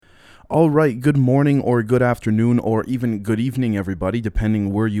All right, good morning or good afternoon or even good evening, everybody,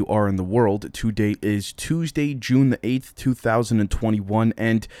 depending where you are in the world. Today is Tuesday, June the 8th, 2021,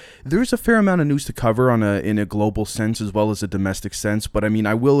 and there's a fair amount of news to cover in a global sense as well as a domestic sense, but I mean,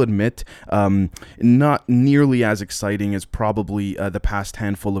 I will admit, not nearly as exciting as probably the past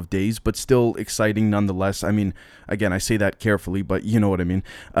handful of days, but still exciting nonetheless. I mean, again, I say that carefully, but you know what I mean.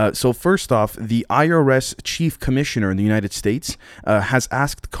 So first off, the IRS Chief Commissioner in the United States has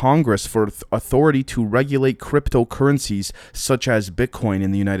asked Congress for authority to regulate cryptocurrencies such as Bitcoin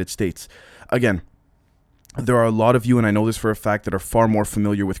in the United States. Again, there are a lot of you, and I know this for a fact, that are far more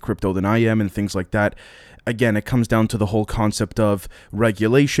familiar with crypto than I am and things like that. Again, it comes down to the whole concept of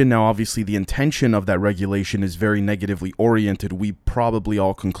regulation. Now, obviously, the intention of that regulation is very negatively oriented. We probably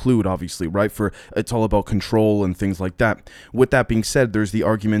all conclude, obviously, right? For it's all about control and things like that. With that being said, there's the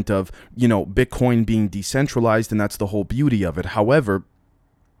argument of, Bitcoin being decentralized, and that's the whole beauty of it. However,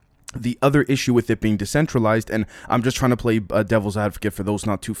 the other issue with it being decentralized, and I'm just trying to play devil's advocate for those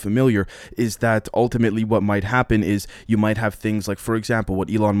not too familiar, is that ultimately what might happen is you might have things like, for example, what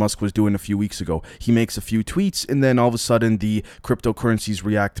Elon Musk was doing a few weeks ago. He makes a few tweets, and then all of a sudden the cryptocurrencies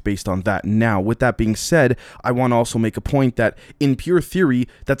react based on that. Now, with that being said, I want to also make a point that in pure theory,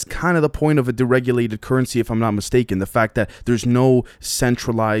 that's kind of the point of a deregulated currency, if I'm not mistaken. The fact that there's no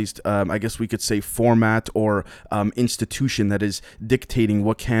centralized, I guess we could say, format or institution that is dictating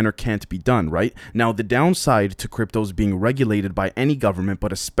what can or can't be done, right? Now, the downside to cryptos being regulated by any government,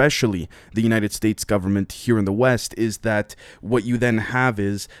 but especially the United States government here in the West, is that what you then have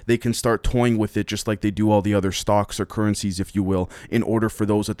is they can start toying with it just like they do all the other stocks or currencies, if you will, in order for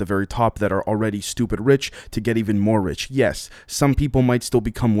those at the very top that are already stupid rich to get even more rich. Yes, some people might still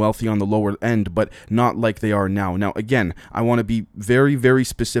become wealthy on the lower end, but not like they are now. Now, again, I want to be very, very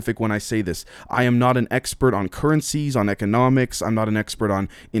specific when I say this. I am not an expert on currencies, on economics. I'm not an expert on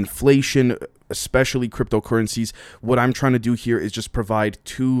inflation, especially cryptocurrencies. What I'm trying to do here is just provide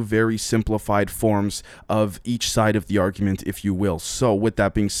two very simplified forms of each side of the argument, if you will. So with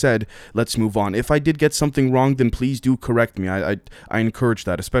that being said, let's move on. If I did get something wrong, then please do correct me. I encourage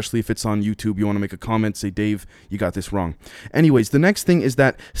that, especially if it's on YouTube. You want to make a comment, say, Dave, you got this wrong. Anyways, the next thing is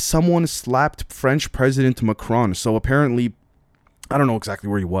that someone slapped French President Macron. So apparently, I don't know exactly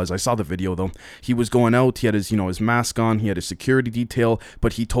where he was. I saw the video though. He was going out. He had his, his mask on. He had his security detail,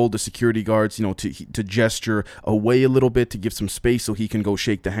 but he told the security guards, to gesture away a little bit to give some space so he can go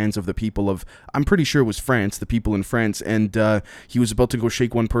shake the hands of the people of, I'm pretty sure it was France, the people in France. And he was about to go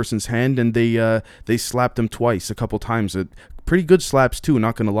shake one person's hand, and they slapped him twice, a couple times. Pretty good slaps too,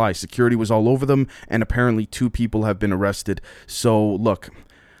 not gonna lie. Security was all over them, and apparently 2 people have been arrested. So look,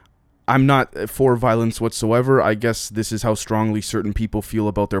 I'm not for violence whatsoever. I guess this is how strongly certain people feel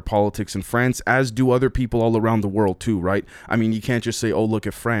about their politics in France, as do other people all around the world too, right? I mean, you can't just say, oh, look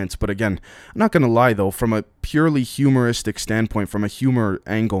at France. But again, I'm not going to lie, though, from a purely humoristic standpoint, from a humor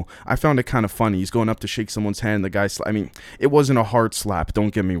angle, I found it kind of funny. He's going up to shake someone's hand. The guy, I mean, it wasn't a hard slap,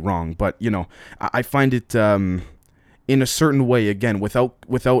 don't get me wrong. But, I find it in a certain way, again,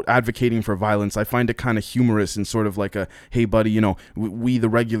 without advocating for violence, I find it kind of humorous and sort of like a, hey, buddy, we the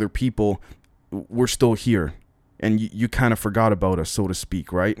regular people, we're still here. And you kind of forgot about us, so to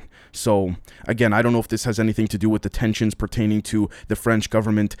speak, right? So, again, I don't know if this has anything to do with the tensions pertaining to the French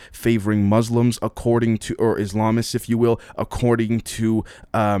government favoring Muslims, or Islamists, if you will, according to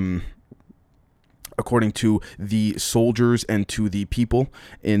the soldiers and to the people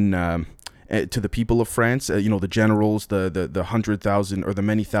to the people of France, the generals, the 100,000 or the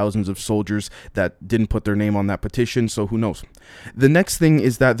many thousands of soldiers that didn't put their name on that petition, so who knows. The next thing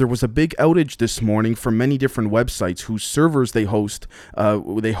is that there was a big outage this morning for many different websites whose servers they host their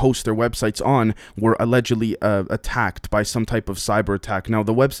websites on were allegedly attacked by some type of cyber attack. Now,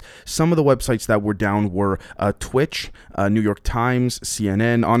 some of the websites that were down were Twitch, New York Times,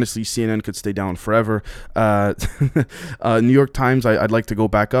 CNN. Honestly, CNN could stay down forever. New York Times, I'd like to go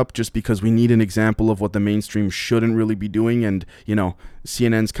back up just because we need an example of what the mainstream shouldn't really be doing, and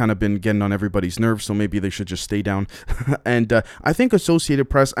CNN's kind of been getting on everybody's nerves, so maybe they should just stay down. And I think Associated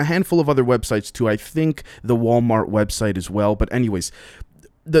Press, a handful of other websites too. I think the Walmart website as well. But anyways,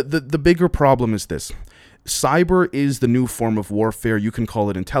 the bigger problem is this. Cyber is the new form of warfare. You can call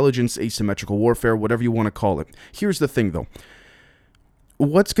it intelligence, asymmetrical warfare, whatever you want to call it. Here's the thing though.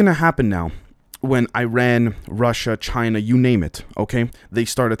 What's going to happen now when Iran, Russia, China, you name it, okay, they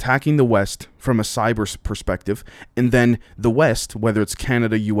start attacking the West from a cyber perspective, and then the West, whether it's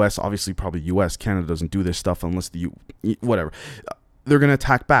Canada, US, obviously probably US, Canada doesn't do this stuff unless whatever, they're going to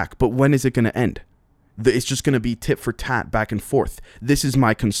attack back. But when is it going to end? It's just going to be tit for tat, back and forth. This is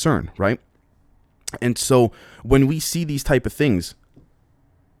my concern, right? And so when we see these type of things,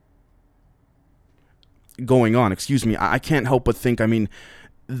 going on. Excuse me. I can't help but think, I mean,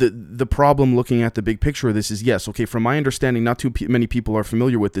 the problem looking at the big picture of this is, yes, okay, from my understanding, not too many people are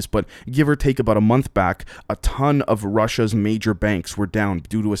familiar with this, but give or take about a month back, a ton of Russia's major banks were down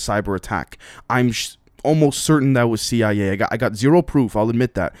due to a cyber attack. I'm almost certain that was CIA. I got zero proof, I'll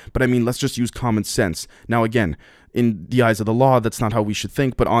admit that, but I mean, let's just use common sense. Now again, in the eyes of the law, that's not how we should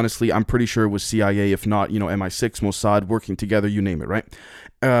think, but honestly, I'm pretty sure it was CIA, if not, MI6, Mossad, working together, you name it, right?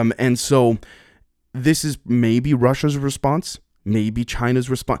 And so this is maybe Russia's response, maybe China's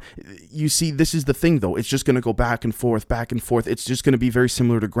response. You see, this is the thing, though. It's just going to go back and forth, back and forth. It's just going to be very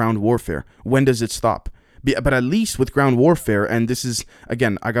similar to ground warfare. When does it stop? But at least with ground warfare, and this is,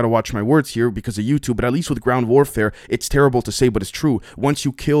 again, I got to watch my words here because of YouTube, but at least with ground warfare, it's terrible to say, but it's true. Once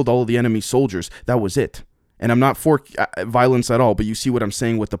you killed all of the enemy soldiers, that was it. And I'm not for violence at all, but you see what I'm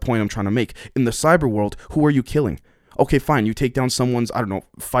saying with the point I'm trying to make. In the cyber world, who are you killing? Okay, fine, you take down someone's, I don't know,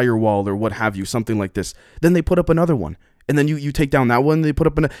 firewall or what have you, something like this. Then they put up another one. And then you take down that one, they put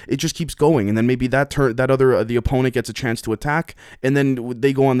up it just keeps going. And then maybe the opponent gets a chance to attack. And then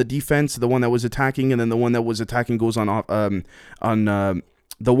they go on the defense, the one that was attacking, and then the one that was attacking goes the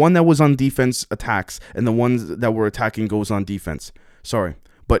one that was on defense attacks, and the ones that were attacking goes on defense. Sorry.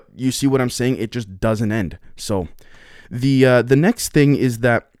 But you see what I'm saying? It just doesn't end. So the next thing is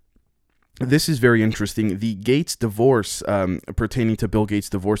that this is very interesting. The Gates divorce, pertaining to Bill Gates'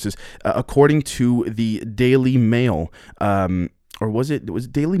 divorces, according to the Daily Mail, or was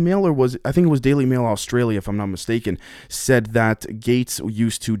it Daily Mail, or I think it was Daily Mail Australia, if I'm not mistaken, said that Gates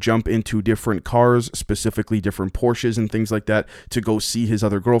used to jump into different cars, specifically different Porsches and things like that, to go see his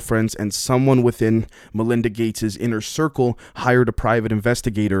other girlfriends, and someone within Melinda Gates' inner circle hired a private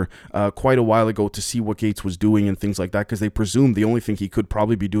investigator quite a while ago to see what Gates was doing and things like that, because they presumed the only thing he could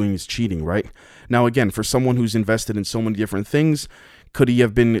probably be doing is cheating, right? Now, again, for someone who's invested in so many different things, could he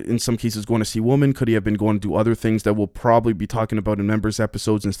have been, in some cases, going to see women? Could he have been going to do other things that we'll probably be talking about in members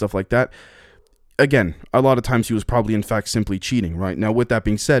episodes and stuff like that? Again, a lot of times he was probably, in fact, simply cheating, right? Now, with that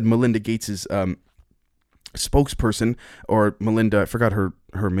being said, Melinda Gates' spokesperson, or Melinda, I forgot her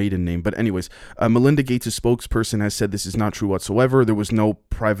maiden name, but anyways, Melinda Gates' spokesperson has said this is not true whatsoever. There was no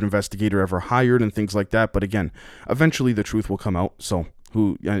private investigator ever hired and things like that. But again, eventually the truth will come out, so...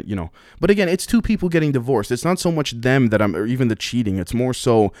 but again, it's two people getting divorced. It's not so much them or even the cheating. It's more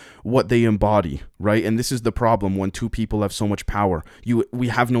so what they embody, right? And this is the problem when two people have so much power. We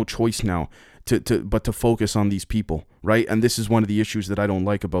have no choice now but to focus on these people, right? And this is one of the issues that I don't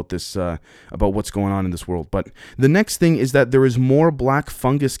like about this, about what's going on in this world. But the next thing is that there is more black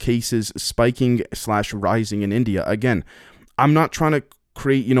fungus cases spiking/rising in India. Again, I'm not trying to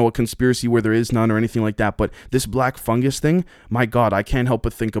create, a conspiracy where there is none or anything like that, but this black fungus thing, my God, I can't help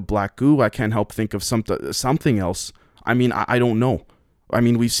but think of black goo. I can't help think of something else. I mean, I don't know. I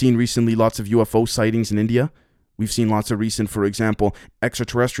mean, we've seen recently lots of UFO sightings in India. We've seen lots of recent, for example,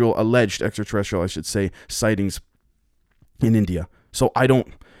 alleged extraterrestrial, I should say, sightings in India. So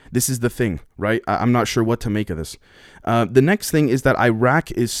this is the thing, right? I'm not sure what to make of this. The next thing is that Iraq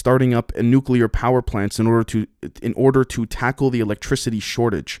is starting up nuclear power plants in order to tackle the electricity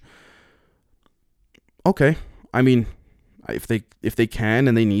shortage. Okay, I mean, if they can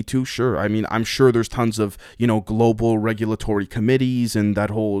and they need to, sure. I mean, I'm sure there's tons of global regulatory committees and that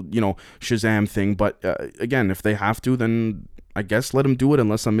whole Shazam thing. But again, if they have to, then I guess let them do it,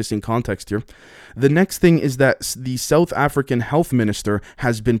 unless I'm missing context here. The next thing is that the South African health minister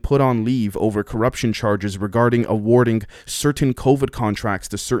has been put on leave over corruption charges regarding awarding certain COVID contracts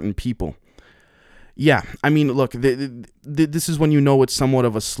to certain people. Yeah, I mean, look, this is when it's somewhat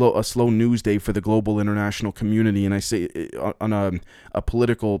of a slow news day for the global international community, and I say on a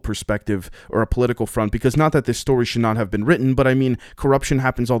political perspective or a political front, because not that this story should not have been written, but I mean, corruption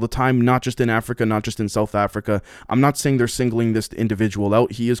happens all the time, not just in Africa, not just in South Africa. I'm not saying they're singling this individual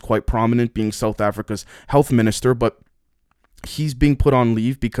out. He is quite prominent, being South Africa's health minister, but he's being put on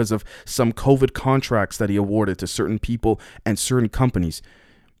leave because of some COVID contracts that he awarded to certain people and certain companies.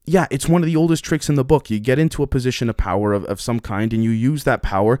 Yeah, it's one of the oldest tricks in the book. You get into a position of power of some kind, and you use that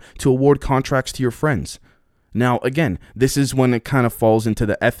power to award contracts to your friends. Now, again, this is when it kind of falls into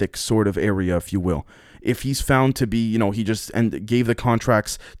the ethics sort of area, if you will. If he's found to be, he just gave the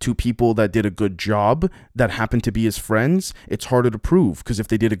contracts to people that did a good job that happened to be his friends, it's harder to prove, because if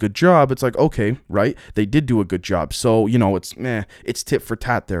they did a good job, it's like, okay, right, they did do a good job. So, it's tit for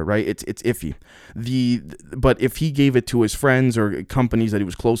tat there, right? It's iffy. But if he gave it to his friends or companies that he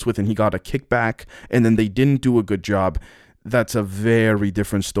was close with and he got a kickback and then they didn't do a good job, that's a very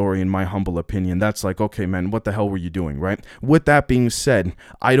different story in my humble opinion. That's like, okay, man, what the hell were you doing, right? With that being said,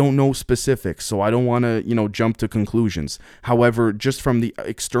 I don't know specifics, so I don't want to, jump to conclusions. However, just from the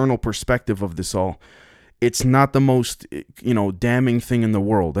external perspective of this all, it's not the most, damning thing in the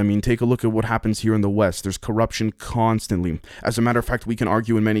world. I mean, take a look at what happens here in the West. There's corruption constantly. As a matter of fact, we can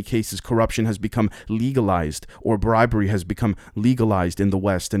argue in many cases corruption has become legalized, or bribery has become legalized in the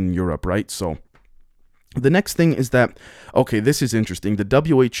West and in Europe, right? So the next thing is that, okay, this is interesting.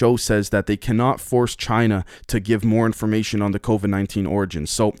 The WHO says that they cannot force China to give more information on the COVID-19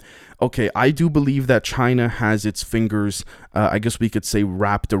 origins. So, okay, I do believe that China has its fingers, I guess we could say,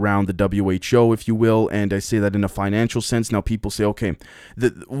 wrapped around the WHO, if you will, and I say that in a financial sense. Now, people say, okay,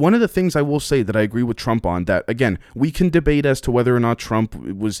 one of the things I will say that I agree with Trump on, that, again, we can debate as to whether or not Trump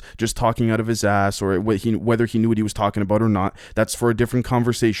was just talking out of his ass, or whether he knew what he was talking about or not. That's for a different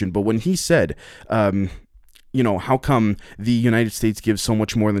conversation. But when he said, how come the United States gives so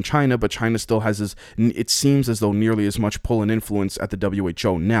much more than China, but China still has, it seems as though, nearly as much pull and influence at the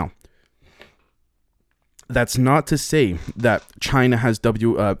WHO. Now, that's not to say that China has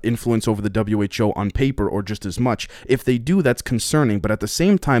influence over the WHO on paper, or just as much. If they do, that's concerning. But at the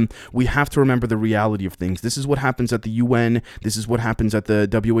same time, we have to remember the reality of things. This is what happens at the UN. This is what happens at the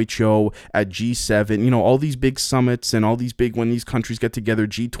WHO, at G7. All these big summits and all these big, when these countries get together,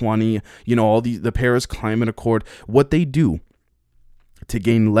 G20. All the Paris Climate Accord. What they do to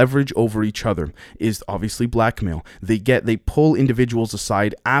gain leverage over each other is obviously blackmail. They pull individuals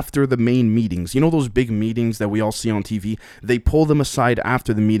aside after the main meetings. Those big meetings that we all see on TV? They pull them aside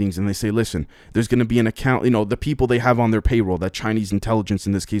after the meetings and they say, listen, there's going to be an account, the people they have on their payroll, that Chinese intelligence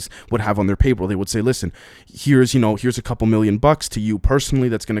in this case would have on their payroll. They would say, listen, here's a couple $1,000,000 to you personally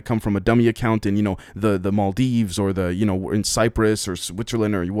that's going to come from a dummy account in, the Maldives, or in Cyprus or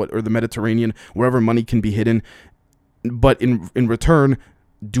Switzerland, or the Mediterranean, wherever money can be hidden. But in return,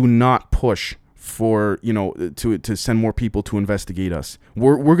 do not push for, to send more people to investigate us.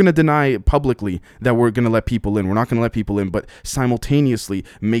 We're going to deny publicly that we're going to let people in. We're not going to let people in, but simultaneously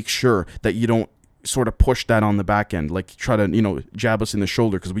make sure that you don't sort of push that on the back end, like try to, jab us in the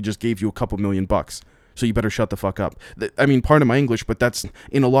shoulder because we just gave you a couple $1,000,000. So you better shut the fuck up. I mean, pardon my English, but that's,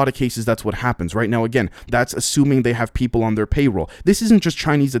 in a lot of cases, that's what happens. Right now, again, that's assuming they have people on their payroll. This isn't just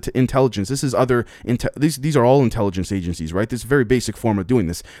Chinese intelligence. This is these are all intelligence agencies, right? This is a very basic form of doing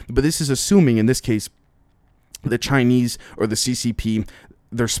this. But this is assuming, in this case, the Chinese or the CCP,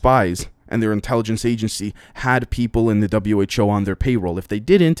 their spies and their intelligence agency had people in the WHO on their payroll. If they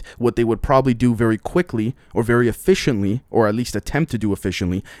didn't, what they would probably do very quickly or very efficiently, or at least attempt to do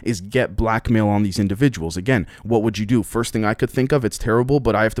efficiently, is get blackmail on these individuals. Again, what would you do? First thing I could think of, it's terrible,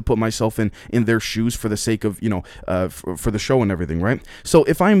 but I have to put myself in their shoes for the sake of, for the show and everything, right? So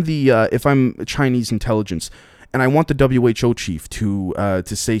if I'm Chinese intelligence, and I want the WHO chief to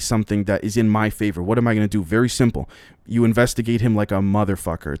say something that is in my favor, what am I going to do? Very simple. You investigate him like a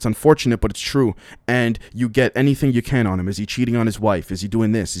motherfucker. It's unfortunate, but it's true. And you get anything you can on him. Is he cheating on his wife? Is he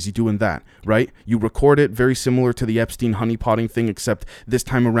doing this? Is he doing that? Right? You record it, very similar to the Epstein honeypotting thing, except this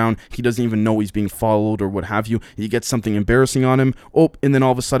time around, he doesn't even know he's being followed or what have you. You get something embarrassing on him. And then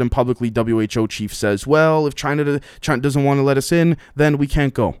all of a sudden, publicly, WHO chief says, well, if China doesn't want to let us in, then we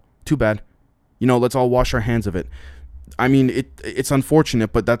can't go. Too bad. Let's all wash our hands of it. I mean, it's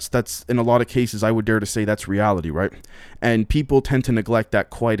unfortunate, but that's in a lot of cases, I would dare to say that's reality, right? And people tend to neglect that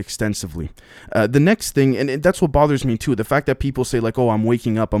quite extensively. The next thing, and that's what bothers me too, the fact that people say like, oh, I'm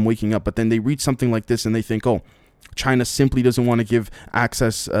waking up, but then they read something like this and they think, oh, China simply doesn't want to give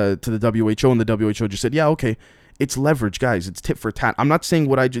access to the WHO, and the WHO just said, yeah, okay. It's leverage, guys. It's tit for tat. I'm not saying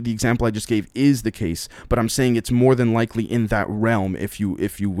the example I just gave is the case, but I'm saying it's more than likely in that realm, if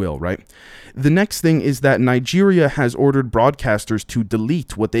you will, right? The next thing is that Nigeria has ordered broadcasters to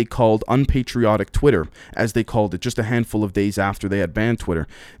delete what they called unpatriotic Twitter, as they called it, just a handful of days after they had banned Twitter.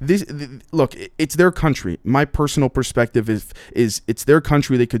 Look, it's their country. My personal perspective is it's their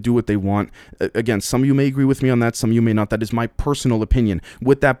country. They could do what they want. Again, some of you may agree with me on that. Some of you may not. That is my personal opinion.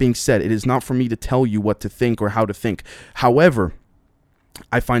 With that being said, it is not for me to tell you what to think or how to think. However,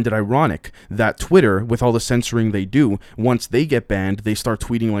 I find it ironic that Twitter, with all the censoring they do, once they get banned, they start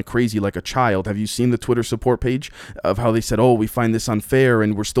tweeting like crazy, like a child. Have you seen the Twitter support page of how they said, oh, we find this unfair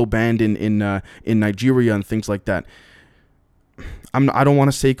and we're still banned in Nigeria and things like that? I don't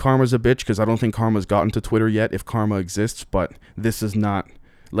want to say karma's a bitch, because I don't think karma's gotten to Twitter yet, if karma exists, but this is not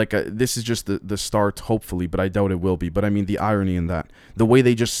this is just the start, hopefully, but I doubt it will be. But I mean, the irony in that, the way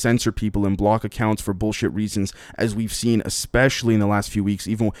they just censor people and block accounts for bullshit reasons, as we've seen, especially in the last few weeks,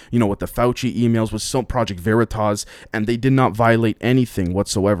 even, with the Fauci emails, with some Project Veritas, and they did not violate anything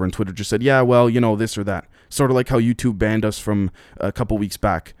whatsoever. And Twitter just said, yeah, well, this or that. Sort of like how YouTube banned us from a couple weeks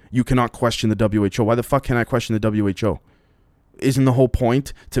back. You cannot question the WHO. Why the fuck can I question the WHO? isn't the whole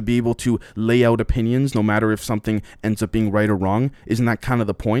point to be able to lay out opinions no matter if something ends up being right or wrong? Isn't that kind of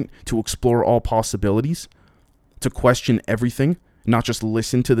the point? To explore all possibilities, to question everything, not just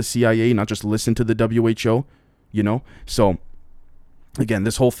listen to the CIA, not just listen to the WHO, you know? So again,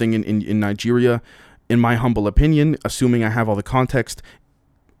 this whole thing in Nigeria, in my humble opinion, assuming I have all the context,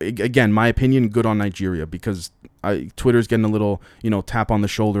 again, my opinion, good on Nigeria, because Twitter's getting a little, tap on the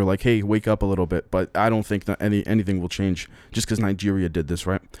shoulder, like, hey, wake up a little bit. But I don't think that anything will change just because Nigeria did this,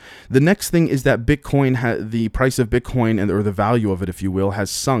 right? The next thing is that Bitcoin, the price of Bitcoin, or the value of it, if you will,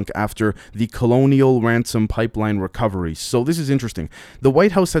 has sunk after the colonial ransom pipeline recovery. So this is interesting. The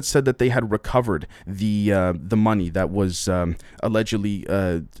White House had said that they had recovered the money that was allegedly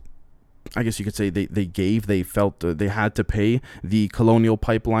I guess you could say they felt they had to pay the colonial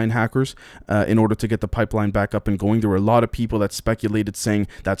pipeline hackers in order to get the pipeline back up and going. There were a lot of people that speculated saying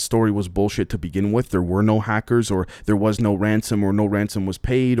that story was bullshit to begin with. There were no hackers, or there was no ransom, or no ransom was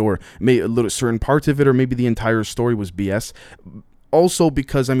paid, or a little certain parts of it, or maybe the entire story was BS. Also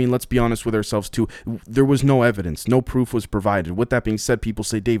because, let's be honest with ourselves too, there was no evidence, no proof was provided. With that being said, people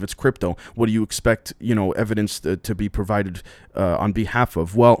say, Dave, it's crypto. What do you expect, evidence to be provided on behalf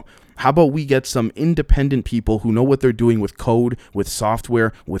of? Well, how about we get some independent people who know what they're doing with code, with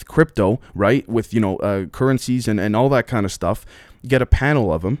software, with crypto, right? With, currencies and all that kind of stuff. Get a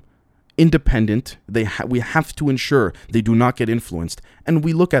panel of them, independent. We have to ensure they do not get influenced. And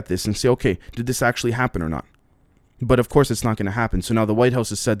we look at this and say, okay, did this actually happen or not? But of course, it's not going to happen. So now the White House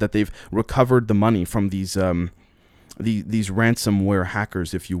has said that they've recovered the money from these ransomware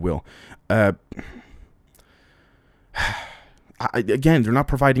hackers, if you will. Again, they're not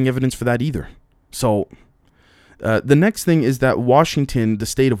providing evidence for that either. So the next thing is that the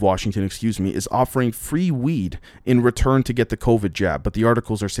state of Washington, is offering free weed in return to get the COVID jab. But the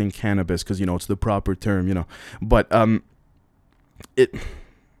articles are saying cannabis because, it's the proper term, But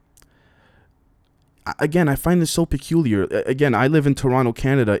again, I find this so peculiar. Again, I live in Toronto,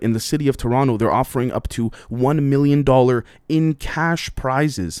 Canada. In the city of Toronto, they're offering up to $1 million in cash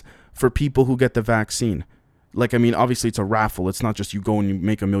prizes for people who get the vaccine. Like, obviously it's a raffle. It's not just you go and you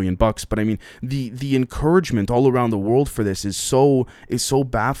make $1 million, but the encouragement all around the world for this is so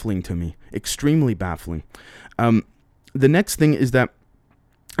baffling to me, extremely baffling. The next thing is that,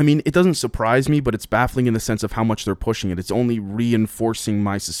 it doesn't surprise me, but it's baffling in the sense of how much they're pushing it. It's only reinforcing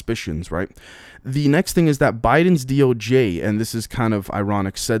my suspicions, right? The next thing is that Biden's DOJ, and this is kind of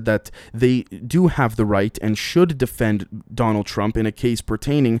ironic, said that they do have the right and should defend Donald Trump in a case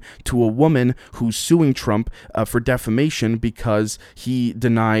pertaining to a woman who's suing Trump for defamation because he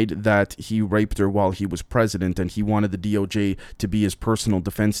denied that he raped her while he was president, and he wanted the DOJ to be his personal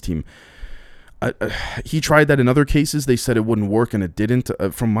defense team. He tried that in other cases. They said it wouldn't work, and it didn't.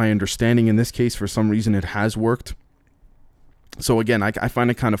 From my understanding, in this case, for some reason, it has worked. So again, I find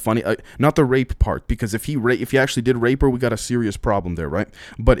it kind of funny. Not the rape part, because if he actually did rape her, we got a serious problem there, right?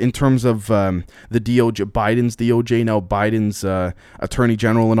 But in terms of the DOJ, Biden's DOJ, now Biden's attorney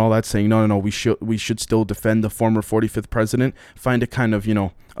general and all that, saying no, we should still defend the former 45th president. Find it kind of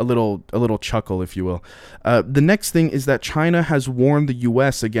a little chuckle, if you will. The next thing is that China has warned the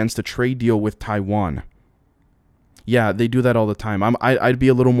U.S. against a trade deal with Taiwan. Yeah, they do that all the time. I'd be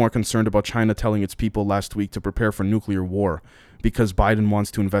a little more concerned about China telling its people last week to prepare for nuclear war because Biden wants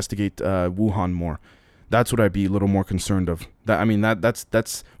to investigate Wuhan more. That's what I'd be a little more concerned of.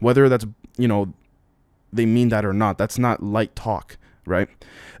 That's whether that's they mean that or not. That's not light talk, right?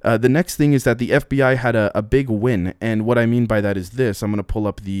 The next thing is that the FBI had a big win, and what I mean by that is this. I'm going to pull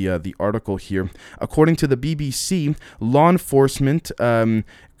up the article here. According to the BBC, law enforcement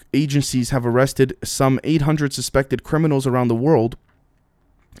agencies have arrested some 800 suspected criminals around the world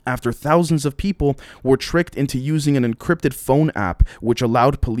after thousands of people were tricked into using an encrypted phone app which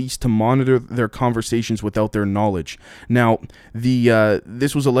allowed police to monitor their conversations without their knowledge. Now,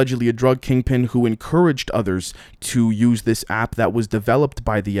 this was allegedly a drug kingpin who encouraged others to use this app that was developed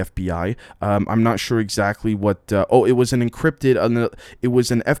by the FBI. I'm not sure exactly what. It was an FBI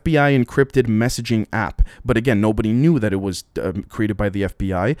encrypted messaging app. But again, nobody knew that it was created by the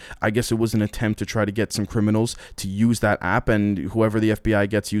FBI. I guess it was an attempt to try to get some criminals to use that app, and whoever the FBI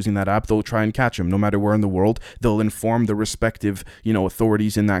gets using that app, they'll try and catch him no matter where in the world. They'll inform the respective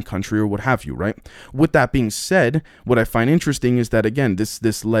authorities in that country or what have you, right? With that being said, what I find interesting is that again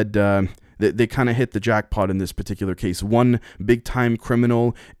this led they kind of hit the jackpot in this particular case. One big time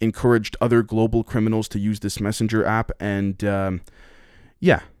criminal encouraged other global criminals to use this messenger app, and they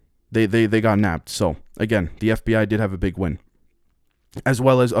got nabbed. So again, the FBI did have a big win, as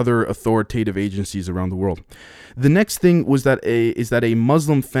well as other authoritative agencies around the world. The next thing was that a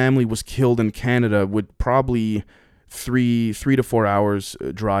Muslim family was killed in Canada with probably three to 4 hours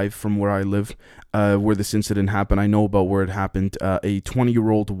drive from where I live, where this incident happened. I know about where it happened. A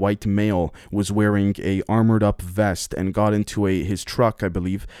 20-year-old white male was wearing a armored up vest and got into his truck, I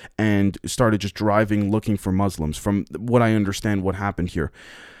believe, and started just driving looking for Muslims. From what I understand, what happened here.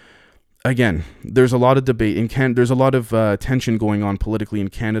 Again, there's a lot of debate in there's a lot of tension going on politically in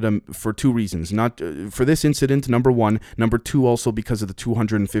Canada for two reasons. Not for this incident, number one. Number two, also because of the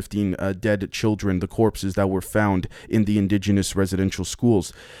 215 dead children, the corpses that were found in the Indigenous residential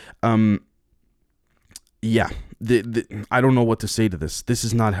schools. Yeah, I don't know what to say to this. This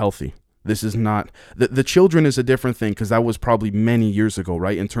is not healthy. This is not the children is a different thing, because that was probably many years ago,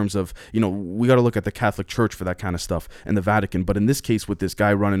 right? In terms of, we got to look at the Catholic Church for that kind of stuff and the Vatican. But in this case, with this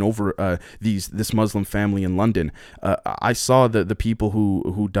guy running over this Muslim family in London, I saw the people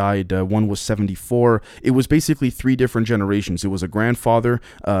who died. One was 74. It was basically three different generations. It was a grandfather,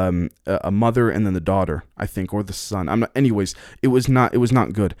 a mother, and then the daughter, I think, or the son. Anyways, it was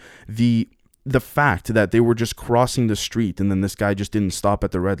not good. The fact that they were just crossing the street and then this guy just didn't stop at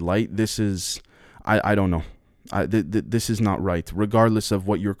the red light, this is, I don't know. This is not right. Regardless of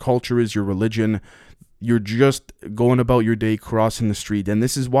what your culture is, your religion, you're just going about your day crossing the street. And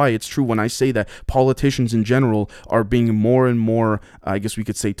this is why it's true when I say that politicians in general are being more and more, I guess we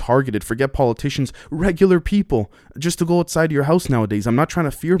could say, targeted. Forget politicians, regular people, just to go outside your house nowadays. I'm not trying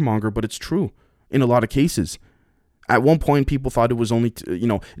to fearmonger, but it's true in a lot of cases. At one point, people thought it was only,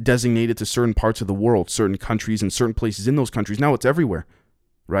 designated to certain parts of the world, certain countries and certain places in those countries. Now it's everywhere,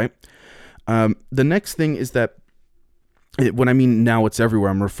 right? The next thing is that when I mean now it's everywhere,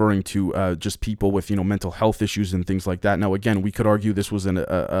 I'm referring to just people with, mental health issues and things like that. Now, again, we could argue this was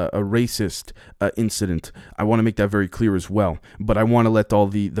a racist incident. I want to make that very clear as well. But I want to let all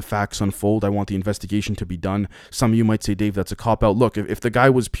the facts unfold. I want the investigation to be done. Some of you might say, Dave, that's a cop-out. Look, if the guy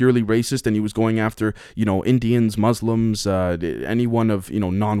was purely racist and he was going after, Indians, Muslims, anyone of,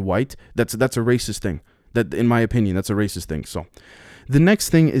 non-white, that's a racist thing. That, in my opinion, that's a racist thing. So the next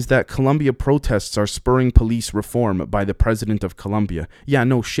thing is that Colombia protests are spurring police reform by the president of Colombia. Yeah,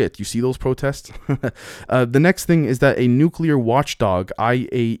 no shit. You see those protests? The next thing is that a nuclear watchdog,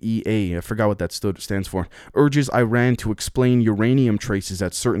 IAEA, I forgot what that stands for, urges Iran to explain uranium traces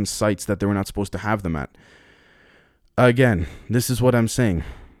at certain sites that they were not supposed to have them at. Again, this is what I'm saying.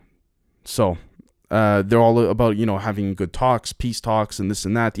 So they're all about, having good talks, peace talks, and this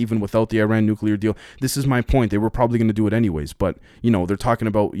and that, even without the Iran nuclear deal. This is my point. They were probably going to do it anyways. But, they're talking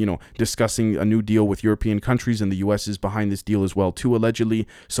about, discussing a new deal with European countries, and the U.S. is behind this deal as well, too, allegedly.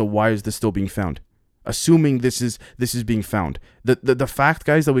 So why is this still being found? Assuming this is being found. The fact,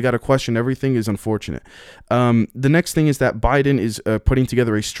 guys, that we got to question everything is unfortunate. The next thing is that Biden is putting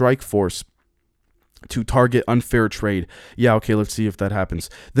together a strike force to target unfair trade. Yeah, okay, let's see if that happens.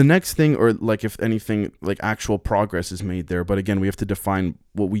 The next thing, or if anything, actual progress is made there. But again, we have to define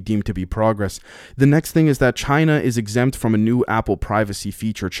what we deem to be progress. The next thing is that China is exempt from a new Apple privacy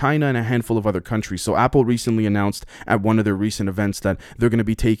feature. China and a handful of other countries. So Apple recently announced at one of their recent events that they're going to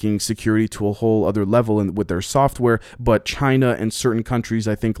be taking security to a whole other level with their software. But China and certain countries,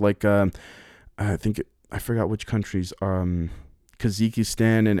 I think I forgot which countries,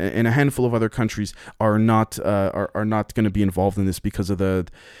 Kazakhstan and a handful of other countries are not going to be involved in this because of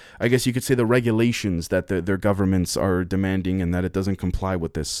I guess you could say, the regulations that their governments are demanding, and that it doesn't comply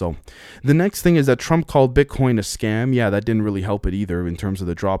with this. So the next thing is that Trump called Bitcoin a scam. Yeah, that didn't really help it either in terms of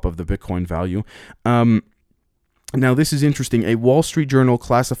the drop of the Bitcoin value. Now, this is interesting. A Wall Street Journal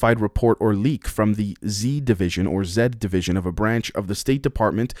classified report or leak from the Z division of a branch of the State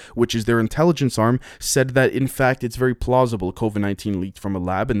Department, which is their intelligence arm, said that, in fact, it's very plausible COVID-19 leaked from a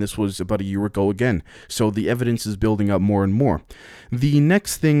lab, and this was about a year ago again. So the evidence is building up more and more. The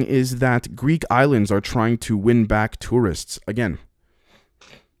next thing is that Greek islands are trying to win back tourists. Again,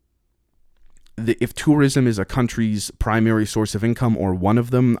 if tourism is a country's primary source of income, or one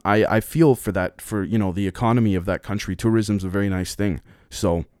of them, I feel for that, for, the economy of that country. Tourism's a very nice thing.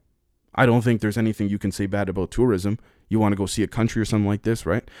 So I don't think there's anything you can say bad about tourism. You want to go see a country or something like this,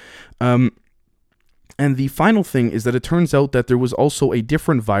 right? And the final thing is that it turns out that there was also a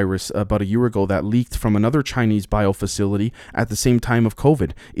different virus about a year ago that leaked from another Chinese biofacility at the same time of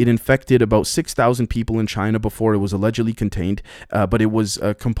COVID. It infected about 6,000 people in China before it was allegedly contained, but it was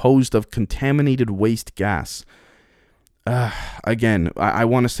composed of contaminated waste gas. Again, I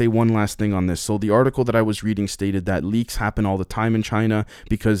want to say one last thing on this. So the article that I was reading stated that leaks happen all the time in China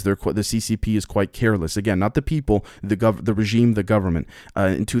because the CCP is quite careless. Again, not the people, the regime, the government.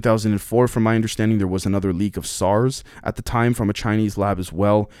 In 2004, from my understanding, there was another leak of SARS at the time from a Chinese lab as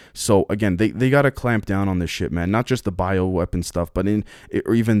well. So again, they got to clamp down on this shit, man. Not just the bioweapon stuff, but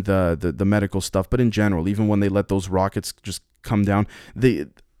or even the medical stuff, but in general, even when they let those rockets just come down,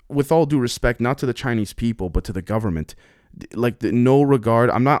 with all due respect, not to the Chinese people, but to the government, like no regard.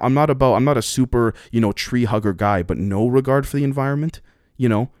 I'm not a super, tree hugger guy, but no regard for the environment,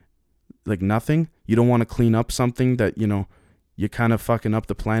 like nothing. You don't want to clean up something that, you're kind of fucking up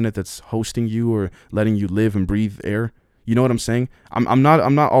the planet that's hosting you or letting you live and breathe air. You know what I'm saying? I'm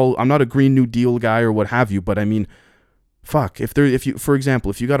not a Green New Deal guy or what have you, but I mean, fuck, for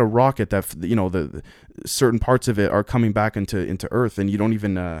example, if you got a rocket that, the certain parts of it are coming back into Earth and you don't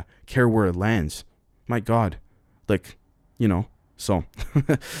even care where it lands, my God, like, so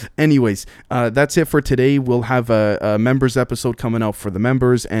anyways, that's it for today. We'll have a members episode coming out for the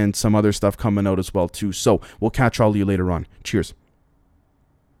members and some other stuff coming out as well too. So we'll catch all of you later on. Cheers.